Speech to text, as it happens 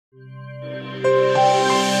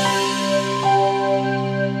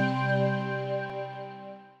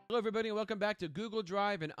everybody, and welcome back to Google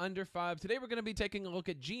Drive in Under 5. Today we're going to be taking a look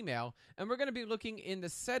at Gmail, and we're going to be looking in the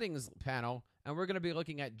Settings panel, and we're going to be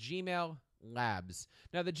looking at Gmail Labs.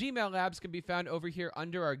 Now, the Gmail Labs can be found over here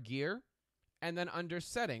under our gear, and then under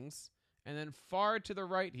Settings, and then far to the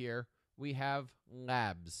right here, we have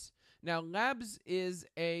Labs. Now, Labs is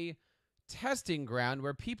a testing ground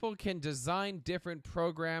where people can design different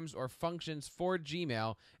programs or functions for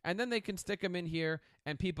Gmail, and then they can stick them in here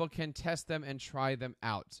and people can test them and try them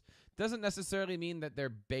out. Doesn't necessarily mean that they're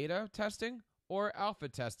beta testing or alpha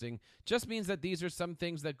testing, just means that these are some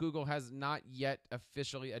things that Google has not yet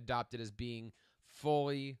officially adopted as being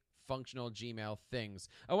fully functional Gmail things.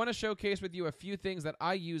 I want to showcase with you a few things that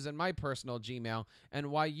I use in my personal Gmail and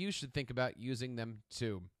why you should think about using them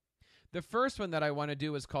too. The first one that I want to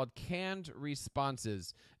do is called canned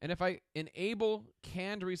responses. And if I enable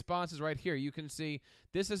canned responses right here, you can see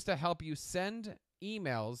this is to help you send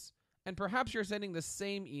emails, and perhaps you're sending the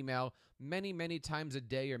same email many, many times a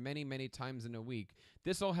day or many, many times in a week.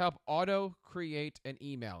 This will help auto-create an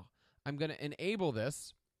email. I'm going to enable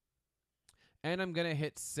this, and I'm going to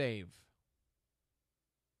hit save.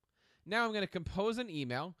 Now I'm going to compose an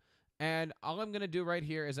email, and all I'm going to do right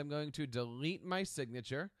here is I'm going to delete my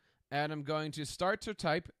signature, and I'm going to start to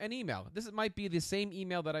type an email. This might be the same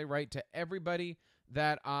email that I write to everybody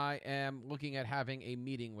that I am looking at having a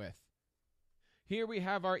meeting with. Here we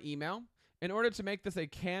have our email. In order to make this a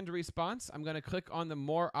canned response, I'm going to click on the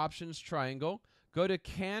More Options triangle, go to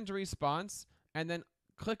Canned Response, and then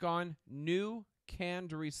click on New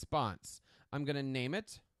Canned Response. I'm going to name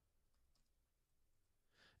it,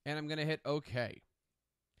 and I'm going to hit OK.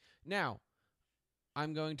 Now,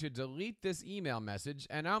 I'm going to delete this email message,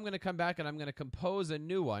 and now I'm going to come back and I'm going to compose a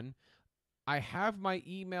new one. I have my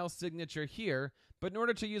email signature here, but in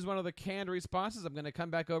order to use one of the canned responses, I'm going to come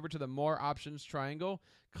back over to the More Options triangle,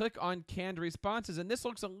 click on Canned Responses, and this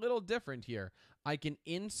looks a little different here. I can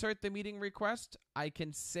insert the meeting request, I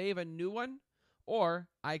can save a new one, or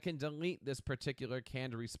I can delete this particular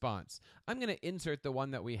canned response. I'm going to insert the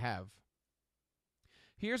one that we have.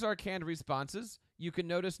 Here's our canned responses. You can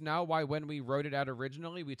notice now why when we wrote it out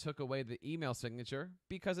originally, we took away the email signature,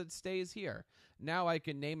 because it stays here. Now I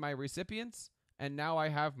can name my recipients, and now I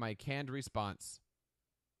have my canned response.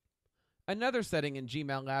 Another setting in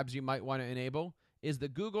Gmail Labs you might want to enable is the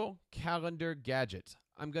Google Calendar gadget.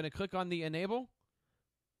 I'm going to click on the Enable,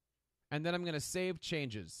 and then I'm going to Save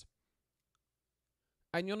Changes.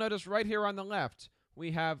 And you'll notice right here on the left,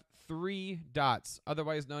 we have 3 dots,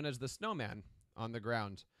 otherwise known as the snowman, on the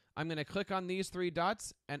ground. I'm going to click on these 3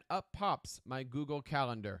 dots, and up pops my Google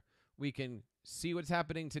Calendar. We can see what's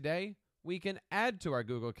happening today. We can add to our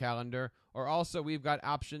Google Calendar, or also we've got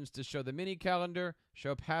options to show the mini calendar,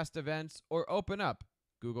 show past events, or open up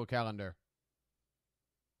Google Calendar.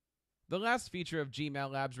 The last feature of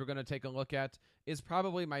Gmail Labs we're going to take a look at is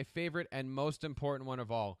probably my favorite and most important one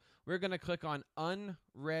of all. We're going to click on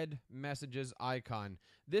Unread Messages icon.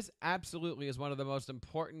 This absolutely is one of the most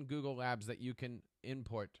important Google Labs that you can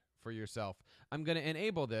import for yourself. I'm going to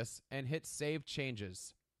enable this and hit Save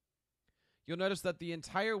Changes. You'll notice that the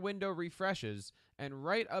entire window refreshes, and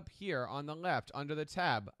right up here on the left under the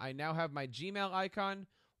tab, I now have my Gmail icon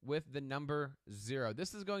with the number 0.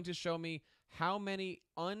 This is going to show me how many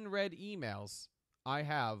unread emails I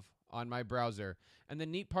have on my browser. And the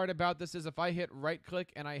neat part about this is if I hit right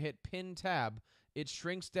click and I hit Pin tab, it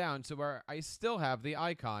shrinks down to where I still have the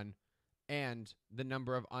icon and the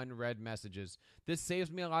number of unread messages. This saves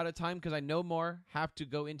me a lot of time because I no more have to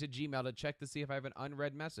go into Gmail to check to see if I have an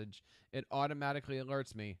unread message. It automatically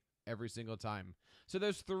alerts me every single time. So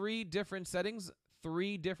there's 3 different settings,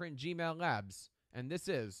 3 different Gmail Labs, and this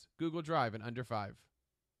is Google Drive in Under 5.